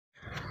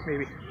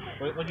maybe.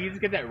 But you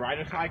just get that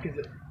rider side, because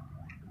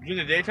during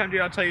the daytime,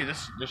 dude, I'll tell you,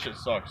 this shit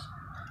sucks.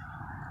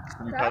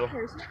 That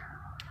person.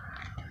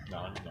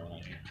 No.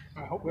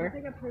 I hope I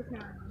think a person.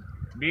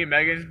 Me and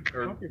Megan,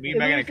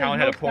 and Colin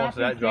had to pull into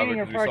that driver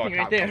because we saw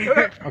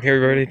a cop. Okay,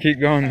 we're ready to keep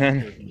going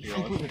then.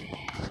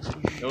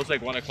 It was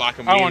like 1 o'clock.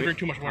 I don't want to drink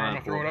too much water. I'm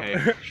gonna throw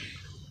it up.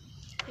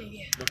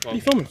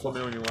 You filming for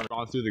me when you want to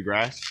go through the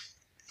grass,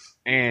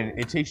 and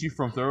it takes you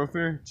from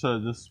thoroughfare to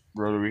this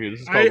road over here. This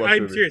is called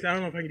I'm serious. I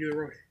don't know if I can do the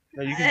road.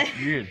 No, you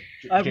can.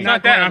 It's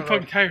not that. I'm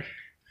fucking tired.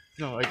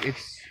 No, like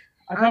it's.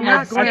 I thought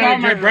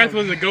my breath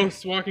was a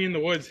ghost walking in the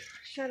woods.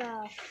 Shut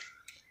up.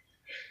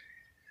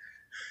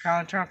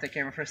 Colin, turn off the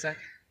camera for a sec.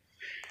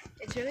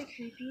 It's really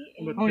creepy.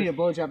 I want you a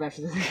blowjob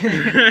after this.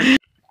 Here.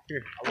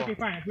 Okay,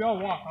 fine. If we all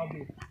walk, I'll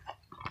do.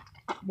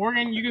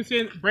 Morgan, you can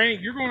sit. Brandon,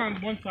 you're going on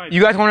one side.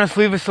 You guys want us to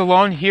leave us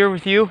alone here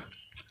with you?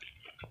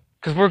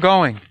 Because we're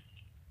going.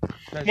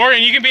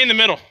 Morgan, you can be in the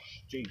middle.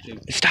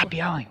 Stop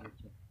yelling.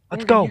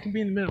 Let's Morgan, go. You can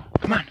be in the middle.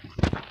 Come on.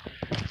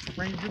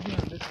 Brandon, you're being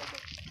on this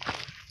side.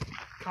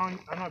 Colin,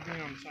 I'm not being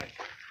on the side.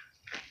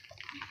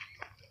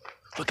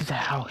 Look at the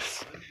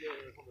house.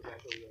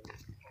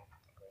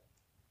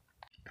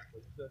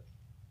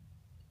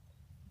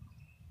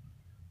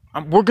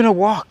 We're gonna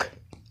walk.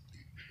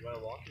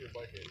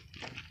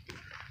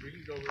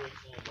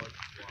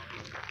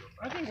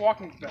 I think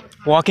walking's better.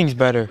 Walking's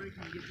better.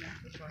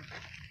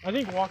 I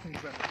think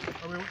walking's better.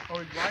 Are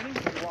we riding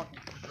or walking?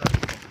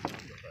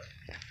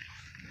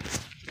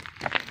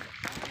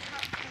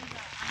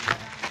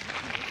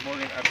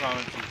 Morgan, I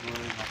promise you.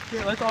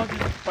 Yeah, let's all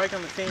just bike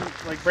on the same.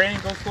 Like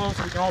Brandon goes slow,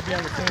 so we can all be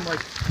on the same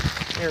like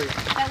area.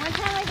 That one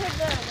time I hit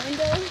the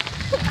window.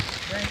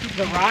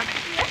 The rock.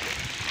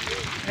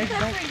 That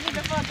freaked me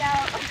the fuck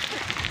out.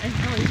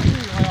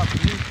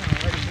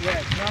 Yeah,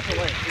 it's not the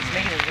way. It's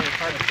making it really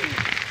hard to see.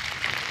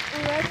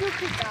 Let's go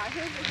to that.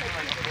 Here's the picture.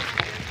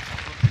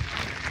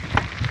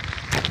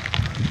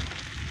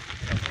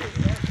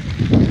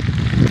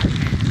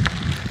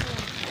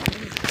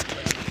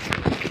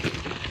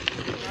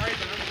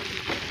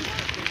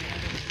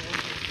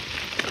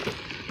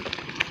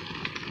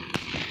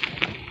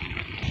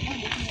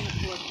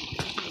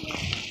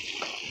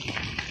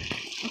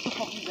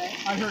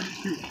 I heard it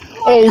too.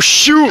 Oh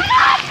shoot!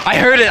 I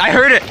heard it. I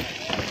heard it.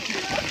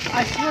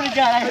 I swear to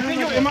God,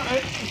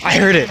 I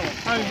heard it.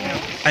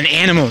 An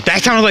animal.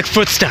 That sounded like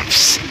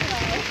footsteps.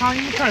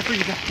 Colin, you're trying to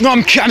freak us out. No,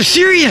 I'm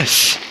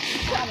serious.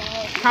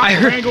 I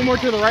heard. Brandon, go more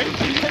to the right.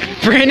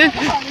 Brandon,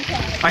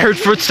 I heard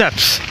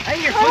footsteps. I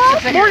hear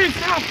footsteps. Morgan,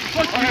 stop!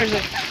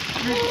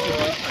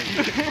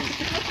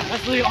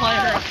 That's literally all I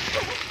heard.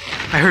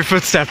 I heard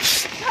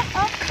footsteps.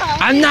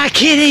 I'm not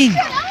kidding.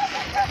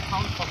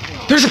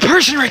 There's a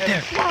person right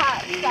there.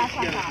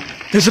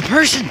 There's a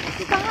person.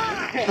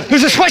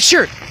 There's a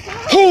sweatshirt.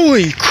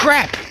 Holy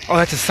crap. Oh,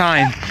 that's a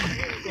sign.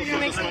 You're gonna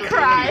make me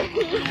cry.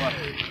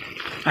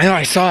 I know,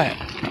 I saw it.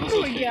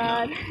 Oh my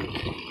god.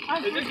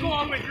 Just go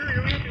all the way through. You're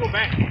gonna have to go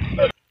back.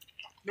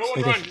 No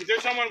one run. If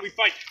there's someone, we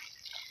fight.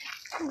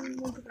 I'm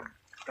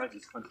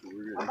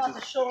about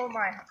to show them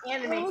my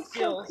anime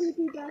skills. So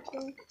creepy back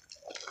there.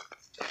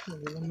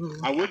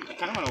 I would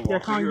kind of want to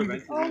walk through here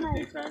eventually. Oh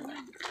my god.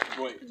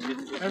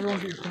 Everyone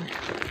get your phone.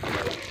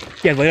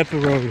 Yeah, light up the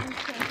road.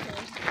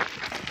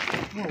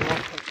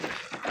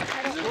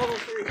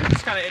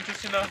 It's kind of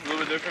interesting though, a little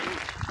bit different.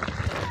 I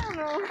don't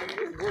know.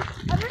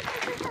 Ever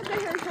since I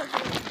heard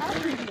something, I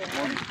don't know.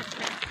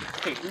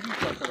 Hey, who do you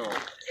trust at all?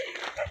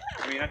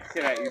 I mean, not to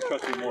say that you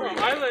trust me more.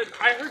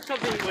 I heard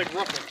something like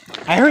ruffle.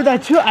 I heard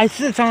that too. I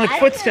said it sounded like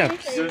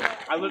footsteps.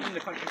 I lived in the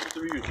country for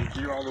 3 years. There's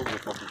deer all over the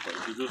fucking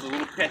place. There's a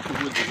little patch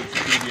of woods that looks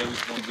to be at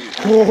least one deer.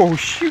 Oh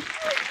shoot.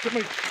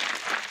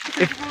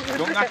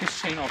 Don't knock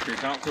this chain off here.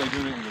 I don't feel like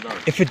doing it in the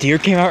dark. If a deer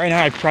came out right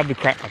now, I'd probably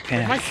crap my My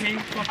pants.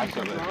 chain's fucking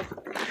coming out.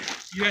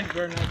 You guys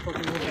better not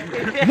fucking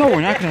move. No,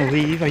 we're not gonna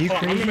leave. Are you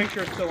I'm gonna crazy? make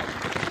sure it's still on.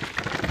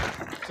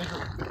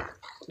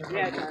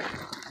 Yeah, John.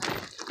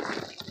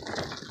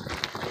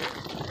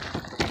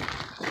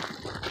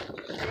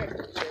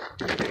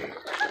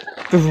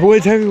 There's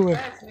woods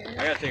everywhere. I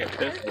gotta take a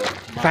piss, bro.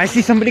 If I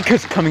see somebody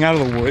coming out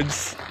of the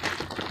woods,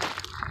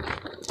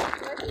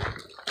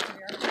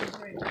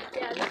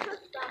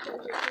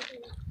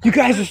 you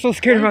guys are so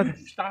scared about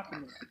this. Stop me.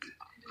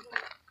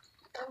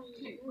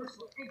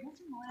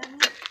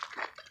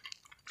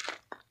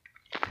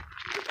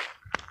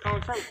 Oh,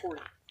 it's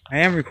recording. I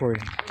am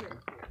recording. I'm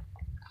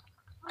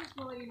just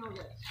gonna let you know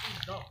this.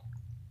 Go.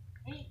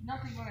 Ain't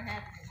nothing gonna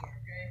happen in here,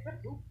 okay?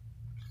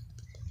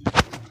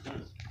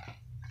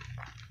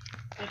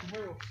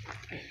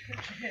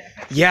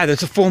 Yeah,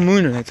 there's a full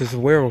moon and there's a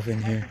werewolf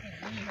in here.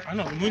 I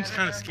know, the moon's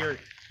kind of scary.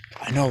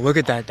 I know, look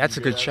at that. That's a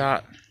good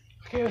shot.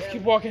 Okay, let's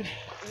keep walking. Wait,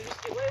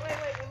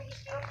 let me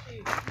just get up to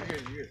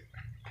you.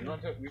 We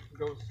can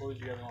go as slow as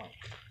you guys want.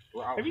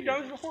 We're out Have you here.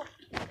 done this before?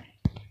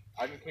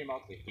 I just came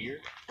out to here,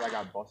 so I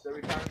got busted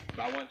every time.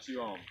 But I want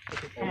you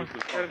Come on,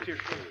 get up here.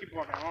 Keep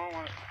walking. I don't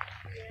want to.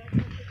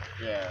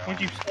 Yeah.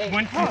 Once you stay,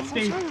 Light on my face,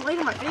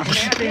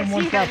 man. stay in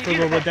one spot for a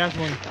little bit, that's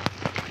when it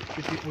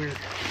gets weird.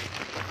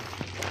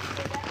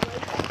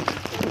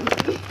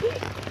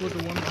 with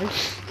the one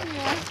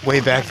light. Way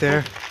back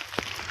there.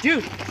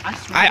 Dude,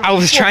 I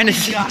was trying to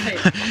see.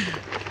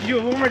 You do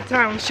it one more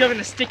time, I'm shoving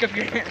a stick up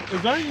your hand.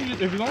 As long as you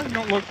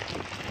don't look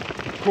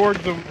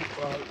towards the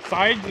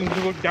sides and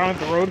you look down at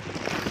the road,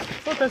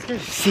 it's not that scary.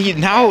 See,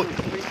 now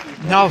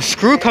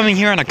screw coming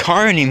here on a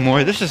car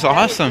anymore. This is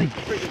awesome.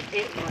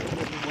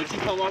 Once you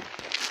come up,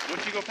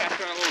 once you go past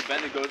around a little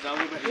bend, it goes down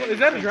a little bit. Is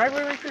that a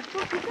driveway right there?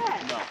 What is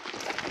that? No.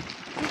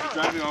 It's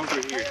driving over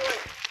here.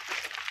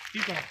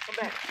 Keep going. Come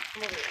back.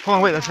 Come over here. Hold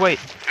on, wait, let's wait.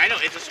 I know,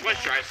 it's a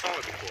sweatshirt. I saw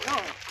it before.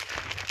 No.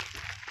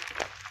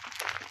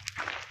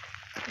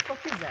 What the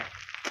fuck is that?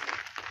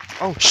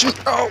 Oh, shoot.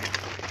 Oh,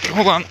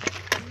 hold on.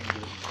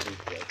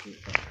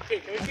 Okay,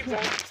 can we keep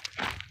going?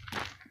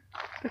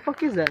 The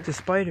fuck is that? It's a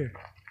spider.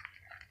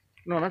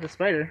 No, not the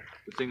spider.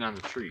 The thing on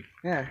the tree.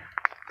 Yeah.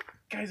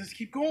 Guys, let's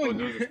keep going.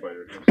 There's a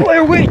spider.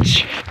 Blair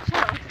Witch!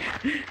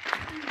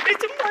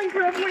 It's a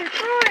Minecraft way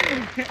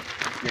fine!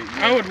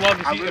 I would love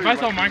to see. If I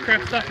saw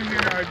Minecraft stuff in here,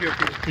 I'd be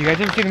okay. You guys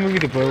ever see the movie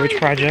The Blair Witch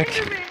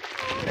Project?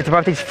 It's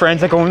about these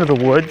friends that go into the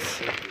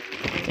woods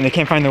and they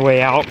can't find their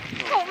way out.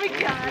 Oh my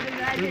god,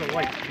 imagine There's a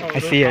light. that. Oh, I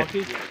those see it.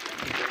 houses?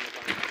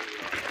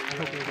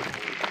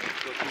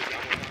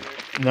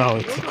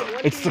 No,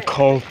 it's the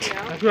cult.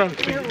 That's what I was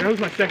thinking. That was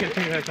my second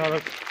thing that I thought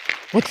of.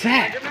 What's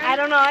that? I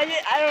don't know. I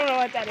don't know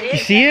what that is. You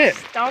see it?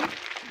 Stump.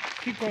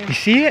 Keep going. You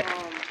see it?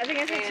 I think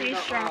it's a tree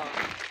stump.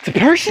 It's a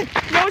person.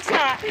 No, it's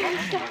not.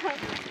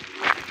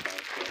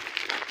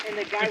 And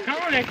the If guy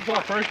Conrad actually saw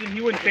a person,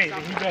 he wouldn't say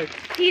anything. He'd be like,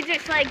 He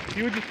just like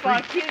he would just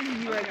freak. fuck you.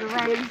 You like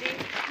running.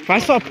 If I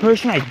saw a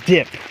person, I'd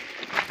dip.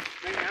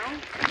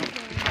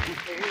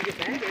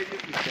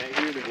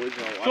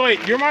 So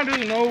wait, your mom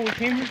doesn't know we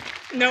came here?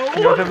 No.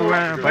 You guys ever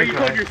went on a Well, bike you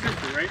told ride? your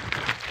sister, right?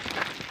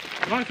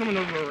 As long as someone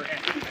knows where we're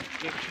at.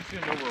 Yeah, she's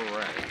gonna know where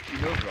we're at. She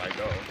knows where I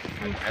go.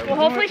 Well,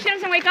 hopefully she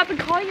doesn't wake up and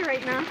call you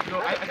right now.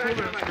 No, I told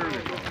her it's through.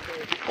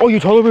 Oh, you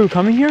told her we were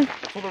coming here? I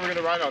told her we're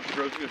gonna ride out the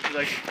road. She's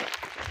like,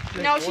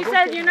 No, she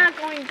said you're not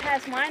going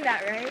past mine,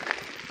 that right?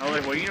 I was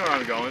like, well, you know where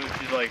I'm going. And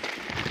she's like,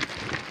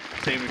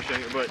 same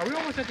exchange. But Are we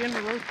almost at the end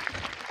of the road?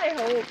 I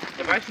hope.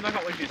 if I snuck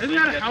out like she's Isn't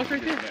that a house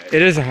right there?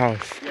 It is a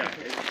house. Yeah,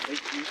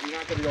 you're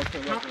not gonna go to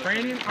the Not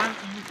Brandon, you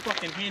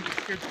fucking hand just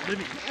scared the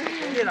living.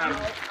 Get out.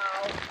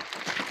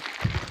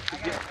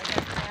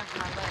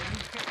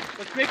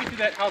 Let's make it to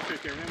that house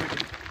right there. Then we can...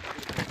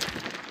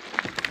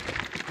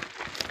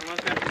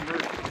 Unless that's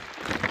converted.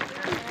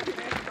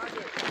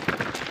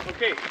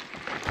 Okay.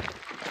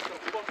 So,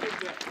 what is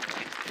that?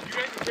 You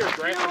guys can hear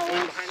grass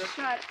going behind us?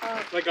 Shut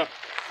up. Like a...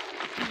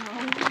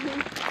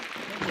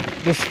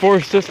 This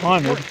forest is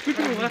haunted. Keep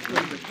to the left a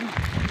little bit.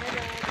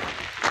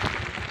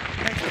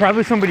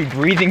 Probably somebody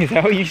breathing. Is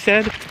that what you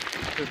said?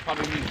 There's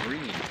probably me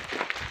green.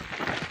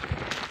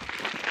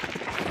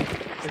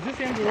 Is this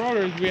the end of the road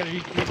or is we gotta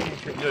keep going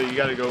straight? No, you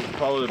gotta go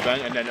follow the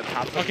bend and then it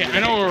pops up. Okay, I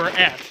know where we're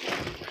at.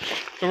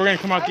 So we're gonna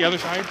come out the other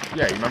side?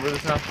 Yeah, you remember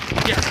this house?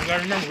 Yeah, because I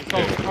remember we saw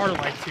the car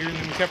lights here and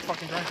then we kept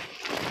fucking driving.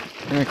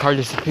 And the car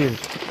disappeared.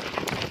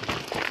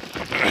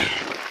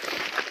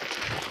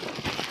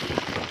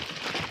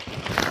 I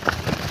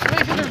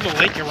really think there's a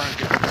lake around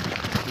here.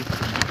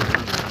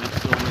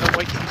 That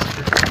white piece.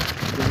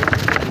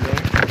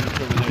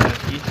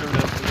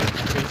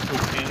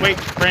 Wait,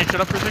 Brandon,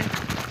 shut up for a second.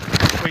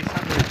 Wait,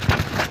 stop.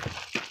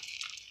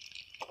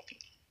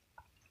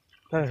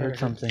 I thought I heard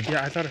something.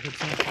 Yeah, I thought I heard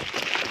something. I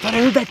thought I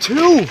heard that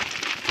too!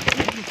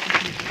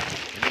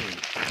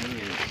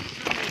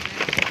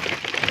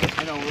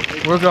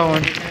 We're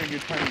going. I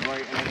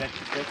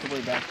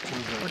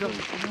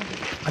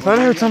thought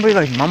I heard somebody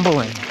like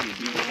mumbling. Okay,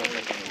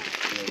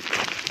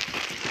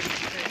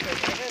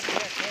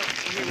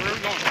 where are we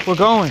going? We're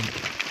going.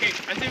 Okay,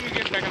 I think we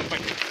get back on the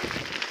bike.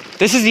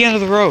 This is the end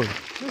of the road.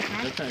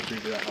 That's kind of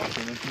creepy, that house.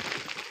 Isn't it?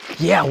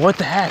 Yeah, what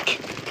the heck?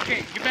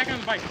 Okay, get back on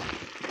the bike.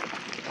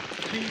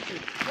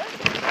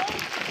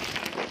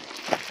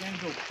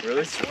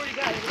 Really?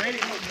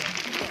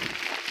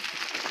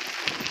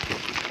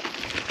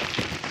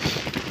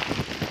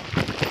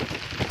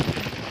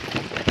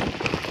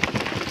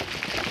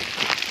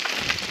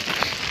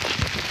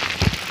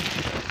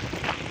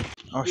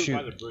 Oh shoot.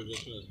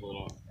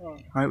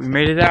 Alright, we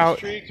made it out.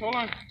 Streaks, hold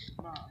on.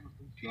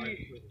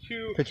 3,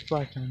 2. Pitch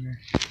black down there.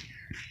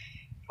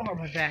 Oh,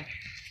 my back.